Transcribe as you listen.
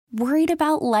Worried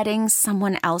about letting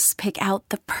someone else pick out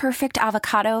the perfect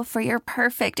avocado for your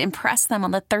perfect impress them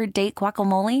on the third date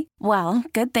guacamole? Well,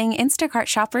 good thing Instacart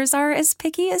shoppers are as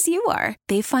picky as you are.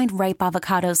 They find ripe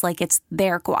avocados like it's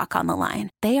their guac on the line.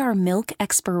 They are milk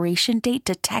expiration date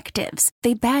detectives.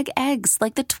 They bag eggs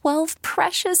like the 12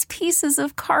 precious pieces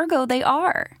of cargo they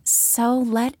are. So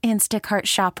let Instacart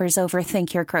shoppers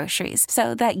overthink your groceries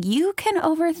so that you can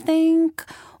overthink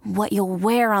what you'll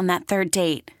wear on that third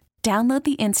date. Download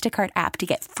the Instacart app to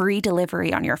get free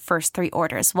delivery on your first 3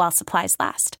 orders while supplies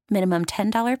last. Minimum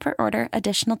 $10 per order.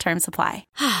 Additional terms apply.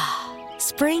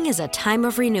 Spring is a time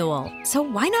of renewal, so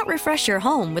why not refresh your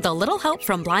home with a little help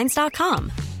from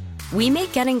Blinds.com? We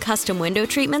make getting custom window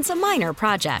treatments a minor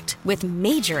project with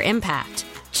major impact.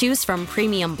 Choose from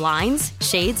premium blinds,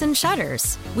 shades, and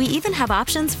shutters. We even have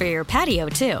options for your patio,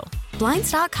 too.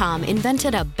 Blinds.com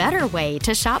invented a better way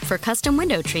to shop for custom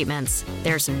window treatments.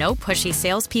 There's no pushy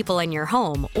salespeople in your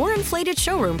home or inflated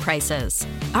showroom prices.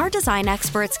 Our design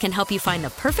experts can help you find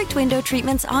the perfect window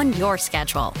treatments on your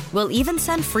schedule. We'll even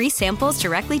send free samples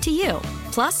directly to you.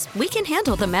 Plus, we can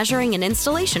handle the measuring and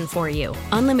installation for you.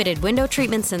 Unlimited window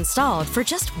treatments installed for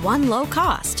just one low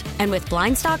cost. And with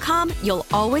Blinds.com, you'll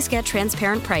always get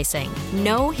transparent pricing.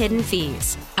 No hidden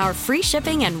fees. Our free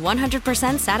shipping and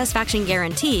 100% satisfaction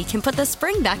guarantee can put the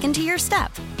spring back into your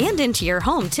step and into your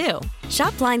home, too.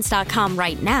 Shop Blinds.com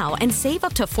right now and save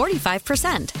up to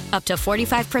 45%. Up to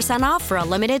 45% off for a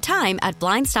limited time at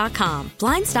Blinds.com.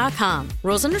 Blinds.com.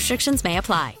 Rules and restrictions may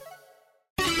apply.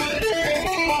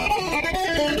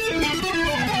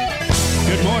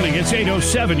 Good morning. It's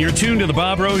 8:07. You're tuned to the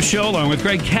Bob Rose Show along with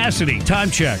Greg Cassidy.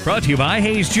 Time check brought to you by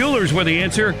Hayes Jewelers, where the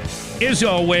answer is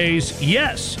always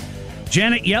yes.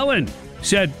 Janet Yellen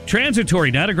said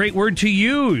transitory, not a great word to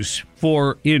use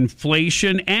for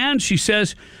inflation. And she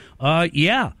says,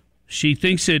 she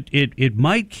thinks it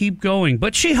might keep going,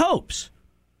 but she hopes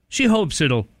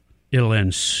it'll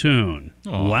end soon.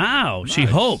 Oh, wow. Nice. She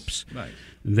hopes. Nice.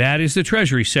 That is the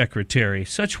Treasury Secretary.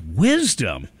 Such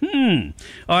wisdom. All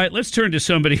right, let's turn to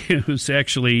somebody who's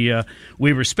actually,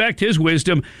 we respect his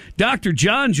wisdom. Dr.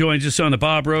 John joins us on the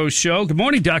Bob Rose Show. Good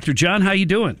morning, Dr. John. How you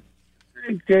doing?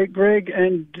 Great, Greg,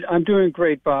 and I'm doing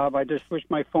great, Bob. I just wish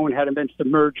my phone hadn't been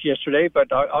submerged yesterday,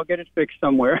 but I'll get it fixed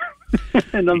somewhere.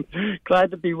 And I'm glad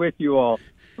to be with you all.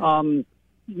 I'll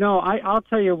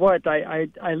tell you what. I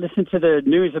listened to the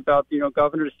news about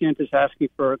Governor DeSantis asking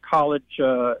for college,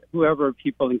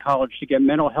 people in college to get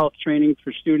mental health training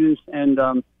for students,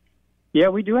 and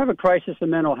we do have a crisis in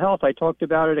mental health. I talked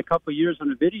about it a couple of years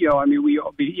on a video. I mean,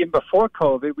 even before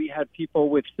COVID, we had people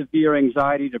with severe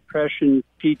anxiety, depression,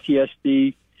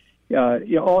 PTSD,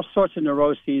 all sorts of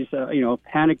neuroses,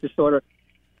 panic disorder.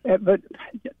 But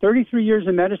 33 years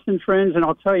in medicine, friends, and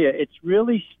I'll tell you, it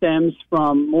really stems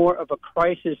from more of a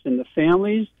crisis in the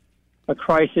families, a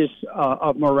crisis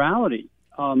of morality.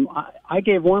 I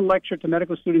gave one lecture to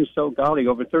medical students,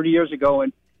 over 30 years ago,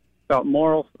 and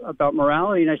about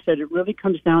morality, and I said it really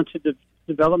comes down to the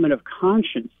development of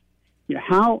conscience.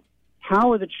 How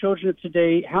are the children of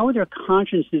today? How are their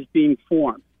consciences being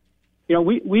formed?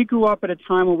 We grew up at a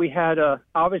time when we had,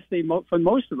 obviously, for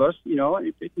most of us,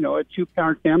 a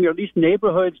two-parent family, or at least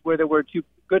neighborhoods where there were two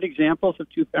good examples of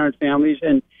two-parent families.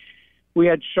 And we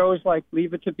had shows like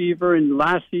Leave It to Beaver and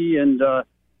Lassie and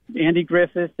Andy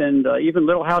Griffith and even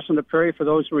Little House on the Prairie for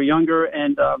those who were younger.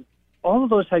 And all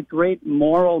of those had great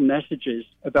moral messages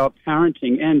about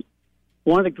parenting. And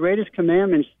one of the greatest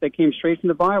commandments that came straight from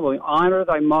the Bible, honor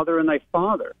thy mother and thy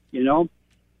father,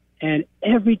 And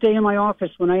every day in my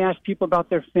office, when I ask people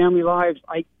about their family lives,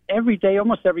 every day,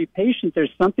 almost every patient,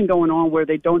 there's something going on where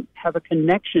they don't have a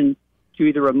connection to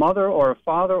either a mother or a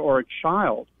father or a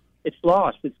child. It's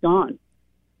lost. It's gone.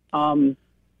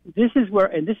 This is where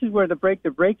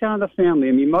the breakdown of the family.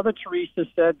 I mean, Mother Teresa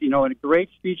said, in a great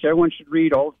speech everyone should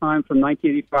read all the time from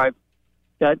 1985,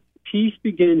 that peace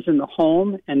begins in the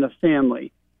home and the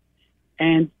family.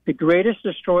 And the greatest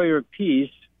destroyer of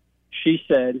peace, she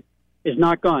said, is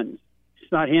not guns.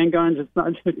 It's not handguns.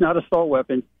 It's not assault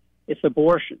weapons. It's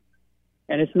abortion.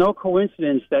 And it's no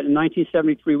coincidence that in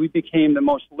 1973 we became the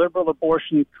most liberal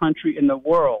abortion country in the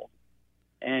world.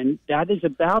 And that is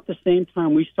about the same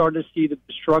time we started to see the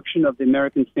destruction of the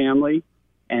American family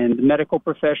and the medical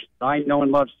profession that I know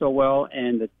and love so well,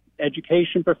 and the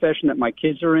education profession that my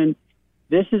kids are in.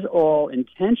 This is all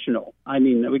intentional. I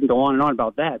mean, we can go on and on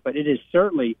about that, but it is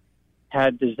certainly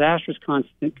had disastrous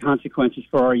consequences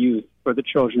for our youth, for the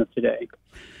children of today.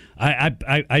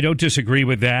 I don't disagree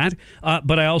with that,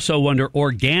 but I also wonder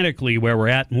organically where we're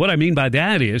at. And what I mean by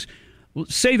that is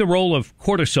say the role of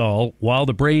cortisol while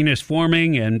the brain is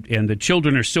forming and the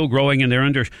children are still growing and they're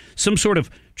under some sort of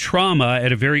trauma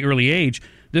at a very early age.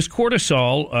 This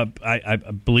cortisol, I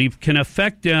believe, can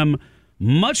affect them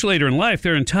much later in life,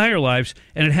 their entire lives,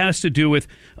 and it has to do with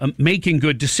making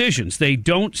good decisions. They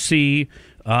don't see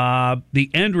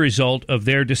the end result of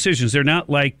their decisions. They're not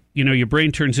like, your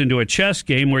brain turns into a chess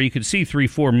game where you can see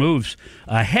 3-4 moves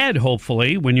ahead,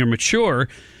 hopefully, when you're mature.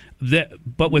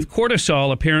 But with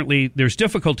cortisol, apparently, there's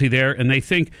difficulty there, and they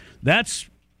think that's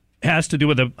has to do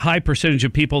with a high percentage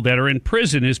of people that are in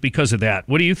prison is because of that.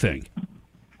 What do you think?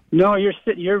 No,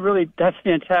 you're really, that's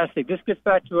fantastic. This gets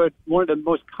back to one of the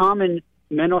most common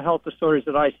mental health disorders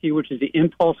that I see, which is the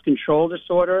impulse control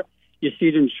disorder. You see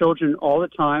it in children all the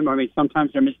time. I mean,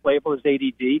 sometimes they're mislabeled as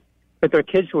ADD, but they're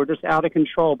kids who are just out of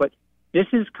control. But this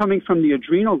is coming from the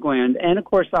adrenal gland and, of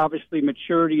course, obviously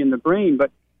maturity in the brain.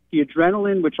 But the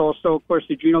adrenaline, which also, of course,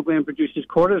 the adrenal gland produces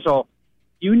cortisol,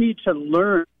 you need to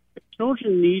learn.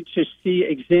 Children need to see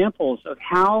examples of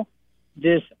how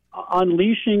this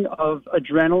unleashing of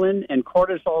adrenaline and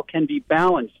cortisol can be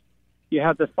balanced. You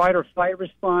have the fight or flight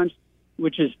response,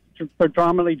 which is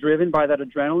predominantly driven by that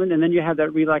adrenaline, and then you have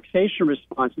that relaxation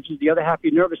response, which is the other half of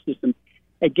your nervous system.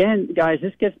 Again, guys,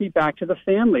 this gets me back to the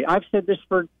family. I've said this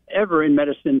forever in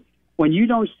medicine. When you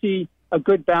don't see a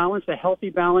good balance, a healthy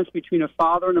balance between a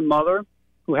father and a mother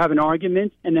who have an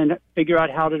argument and then figure out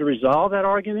how to resolve that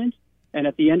argument, and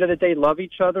at the end of the day love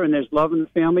each other and there's love in the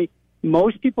family,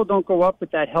 most people don't grow up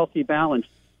with that healthy balance.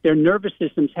 Their nervous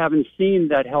systems haven't seen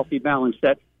that healthy balance,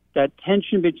 that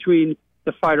tension between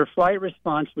the fight or flight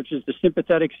response, which is the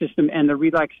sympathetic system, and the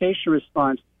relaxation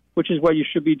response, which is what you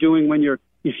should be doing when you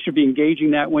should be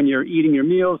engaging that when you're eating your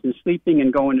meals and sleeping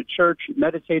and going to church and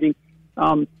meditating.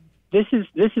 This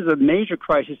is a major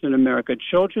crisis in America.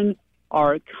 Children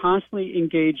are constantly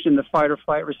engaged in the fight or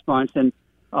flight response, and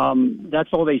that's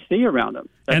all they see around them.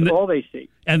 That's all they see.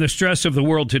 And the stress of the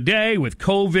world today with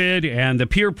COVID and the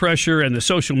peer pressure and the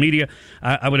social media,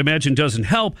 I would imagine doesn't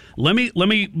help. Let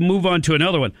me move on to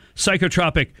another one.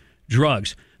 Psychotropic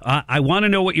drugs. I want to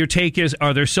know what your take is.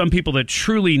 Are there some people that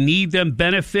truly need them,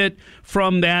 benefit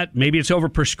from that? Maybe it's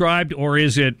overprescribed, or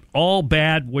is it all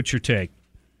bad? What's your take?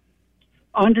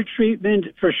 Under treatment,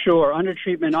 for sure. Under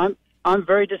treatment. I'm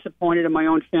very disappointed in my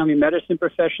own family medicine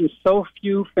profession. So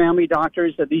few family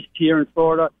doctors, at least here in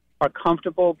Florida, are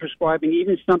comfortable prescribing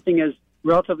even something as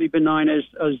relatively benign as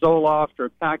Zoloft or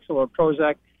Paxil or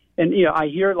Prozac. And I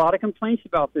hear a lot of complaints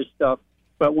about this stuff.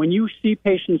 But when you see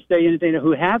patients day in and day out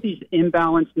who have these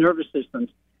imbalanced nervous systems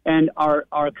and are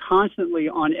constantly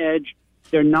on edge,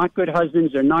 they're not good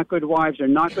husbands, they're not good wives, they're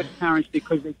not good parents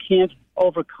because they can't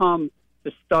overcome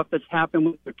the stuff that's happened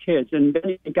with their kids. And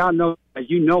God knows, as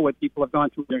you know, what people have gone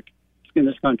through in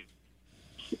this country.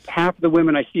 Half of the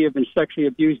women I see have been sexually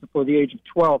abused before the age of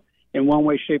 12 in one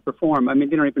way, shape, or form. I mean,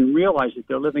 they don't even realize it.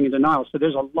 They're living in denial. So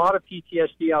there's a lot of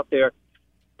PTSD out there.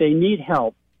 They need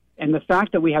help. And the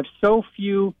fact that we have so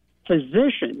few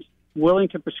physicians willing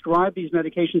to prescribe these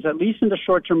medications, at least in the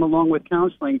short term, along with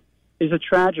counseling, is a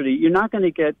tragedy. You're not going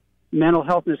to get mental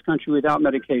health in this country without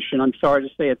medication, I'm sorry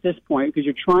to say at this point, because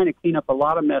you're trying to clean up a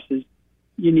lot of messes.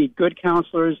 You need good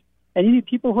counselors, and you need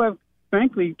people who have,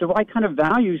 frankly, the right kind of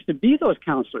values to be those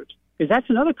counselors, because that's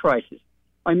another crisis.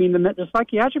 I mean, the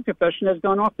psychiatric profession has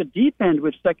gone off the deep end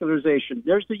with secularization.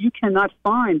 You cannot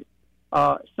find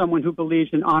someone who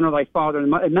believes in honor thy father and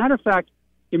mother. As a matter of fact,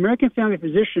 the American Family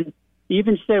Physician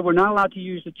even said we're not allowed to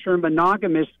use the term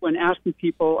monogamous when asking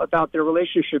people about their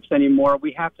relationships anymore.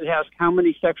 We have to ask, how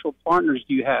many sexual partners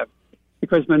do you have?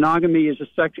 Because monogamy is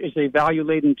a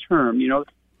value-laden term.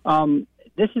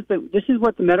 This is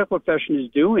what the medical profession is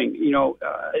doing.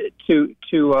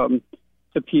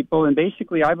 To people, and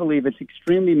basically, I believe it's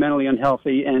extremely mentally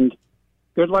unhealthy. And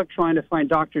good luck trying to find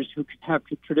doctors who have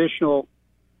traditional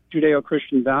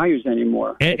Judeo-Christian values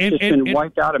anymore. It's been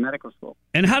wiped out of medical school.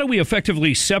 And how do we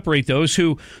effectively separate those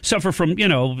who suffer from,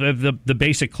 the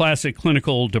basic classic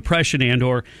clinical depression and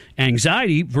or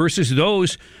anxiety versus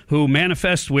those who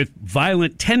manifest with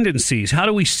violent tendencies? How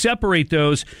do we separate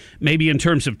those, maybe in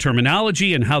terms of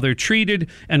terminology and how they're treated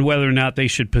and whether or not they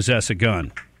should possess a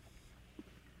gun?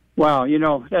 Wow,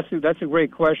 that's a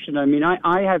great question. I mean,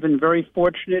 I have been very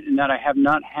fortunate in that I have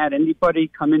not had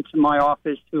anybody come into my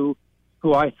office who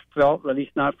I felt, at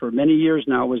least not for many years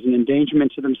now, was an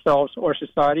endangerment to themselves or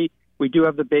society. We do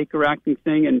have the Baker Acting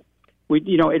thing, and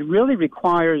it really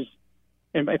requires,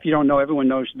 and if you don't know, everyone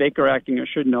knows Baker Acting or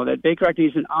should know that Baker Acting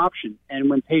is an option. And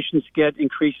when patients get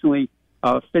increasingly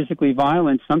physically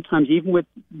violent, sometimes even with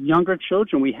younger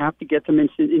children, we have to get them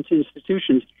into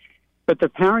institutions. But the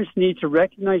parents need to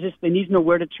recognize this. They need to know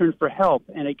where to turn for help.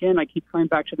 And again, I keep coming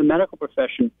back to the medical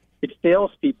profession. It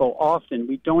fails people often.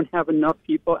 We don't have enough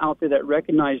people out there that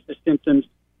recognize the symptoms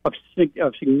of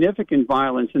significant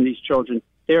violence in these children.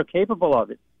 They are capable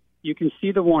of it. You can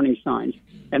see the warning signs,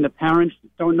 and the parents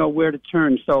don't know where to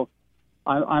turn. So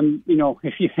I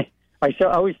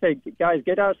always say, guys,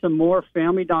 get out some more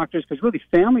family doctors, because really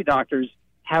family doctors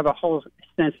have a whole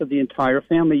sense of the entire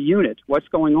family unit. What's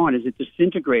going on? Is it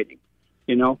disintegrating?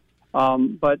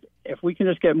 But if we can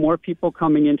just get more people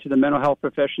coming into the mental health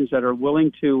professions that are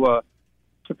willing to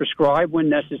prescribe when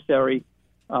necessary,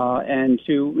 and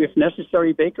to, if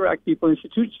necessary, Baker Act people.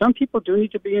 Some people do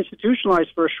need to be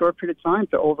institutionalized for a short period of time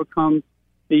to overcome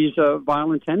these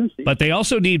violent tendencies. But they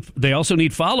also need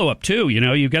follow-up, too.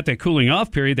 You've got that cooling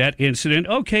off period, that incident.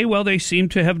 Okay, well, they seem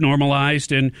to have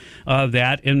normalized and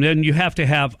that. And then you have to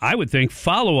have, I would think,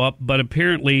 follow-up, but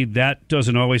apparently that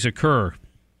doesn't always occur.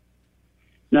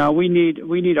 Now, we need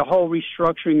a whole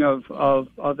restructuring of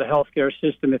the healthcare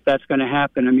system if that's going to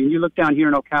happen. I mean, you look down here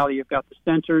in Ocala, you've got the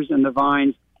centers and the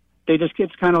Vines.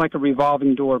 It's kind of like a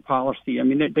revolving door policy. I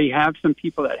mean, they have some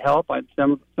people that help.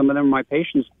 Some of them are my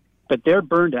patients, but they're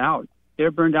burned out.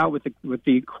 They're burned out with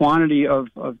the quantity of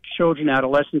children,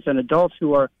 adolescents, and adults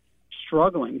who are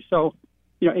struggling. So,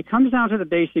 it comes down to the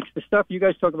basics, the stuff you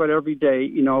guys talk about every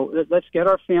day. Let's get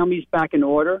our families back in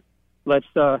order. Let's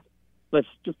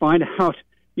find out,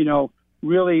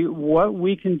 really what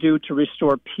we can do to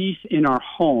restore peace in our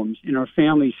homes, in our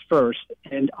families first,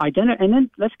 and then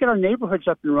let's get our neighborhoods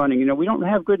up and running. We don't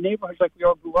have good neighborhoods like we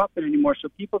all grew up in anymore, so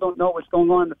people don't know what's going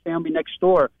on in the family next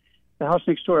door, the house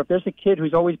next door. If there's a kid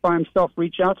who's always by himself,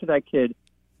 reach out to that kid.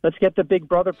 Let's get the Big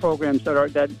Brother programs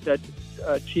that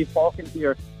Chief Falcon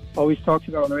here always talks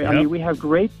about. Yep. I mean, we have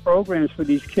great programs for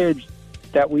these kids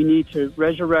that we need to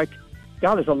resurrect.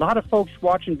 God, there's a lot of folks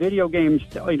watching video games,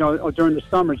 during the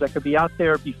summers that could be out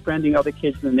there befriending other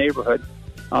kids in the neighborhood.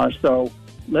 So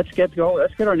let's get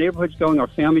our neighborhoods going, our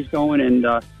families going,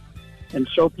 and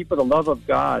show people the love of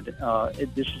God.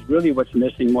 This is really what's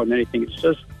missing more than anything. It's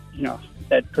just,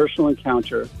 that personal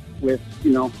encounter with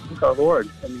our Lord.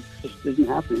 I mean, it just isn't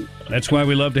happening. That's why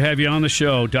we love to have you on the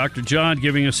show. Dr. John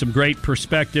giving us some great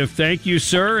perspective. Thank you,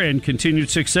 sir, and continued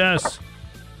success.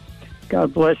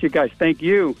 God bless you guys. Thank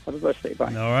you. Have a blessed day.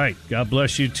 Bye. All right. God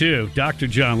bless you, too. Dr.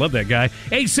 John, love that guy.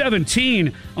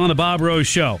 8:17 on the Bob Rose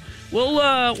Show.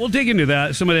 We'll dig into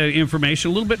some of that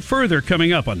information a little bit further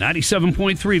coming up on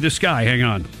 97.3 The Sky. Hang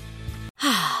on.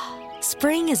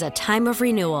 Spring is a time of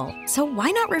renewal, so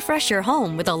why not refresh your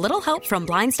home with a little help from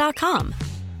Blinds.com?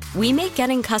 We make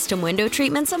getting custom window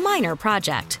treatments a minor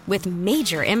project with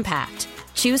major impact.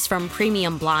 Choose from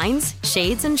premium blinds,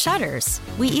 shades, and shutters.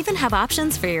 We even have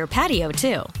options for your patio,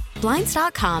 too.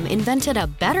 Blinds.com invented a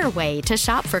better way to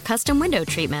shop for custom window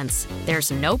treatments.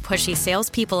 There's no pushy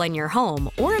salespeople in your home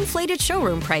or inflated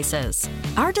showroom prices.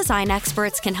 Our design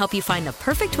experts can help you find the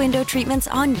perfect window treatments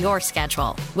on your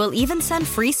schedule. We'll even send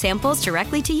free samples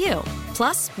directly to you.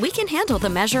 Plus, we can handle the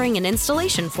measuring and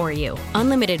installation for you.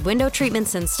 Unlimited window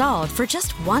treatments installed for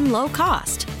just one low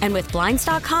cost. And with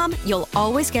Blinds.com, you'll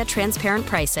always get transparent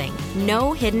pricing.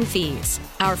 No hidden fees.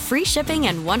 Our free shipping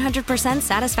and 100%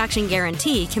 satisfaction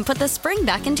guarantee can put the spring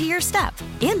back into your step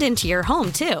and into your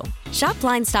home, too. Shop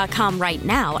Blinds.com right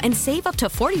now and save up to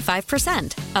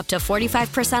 45%. Up to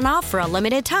 45% off for a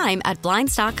limited time at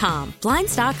Blinds.com.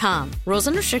 Blinds.com. Rules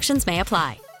and restrictions may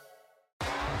apply.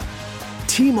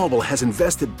 T-Mobile has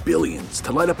invested billions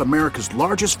to light up America's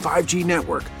largest 5G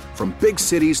network, from big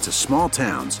cities to small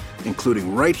towns,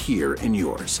 including right here in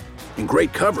yours. And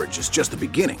great coverage is just the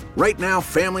beginning. Right now,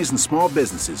 families and small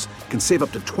businesses can save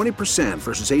up to 20%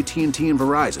 versus AT&T and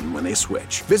Verizon when they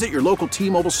switch. Visit your local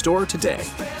T-Mobile store today.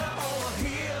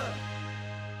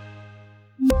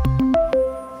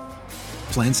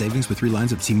 Plan savings with 3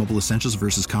 lines of T-Mobile Essentials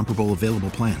versus comparable available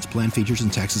plans. Plan features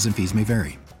and taxes and fees may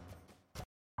vary.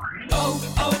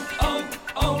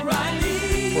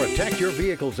 Protect your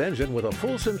vehicle's engine with a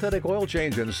full synthetic oil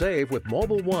change and save with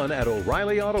Mobil 1 at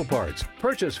O'Reilly Auto Parts.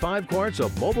 Purchase 5 quarts of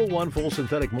Mobil 1 full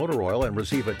synthetic motor oil and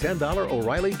receive a $10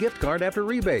 O'Reilly gift card after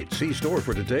rebate. See store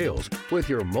for details. With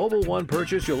your Mobil 1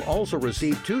 purchase, you'll also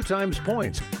receive 2 times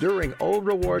points during O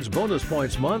Rewards Bonus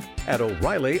Points Month at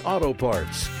O'Reilly Auto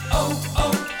Parts.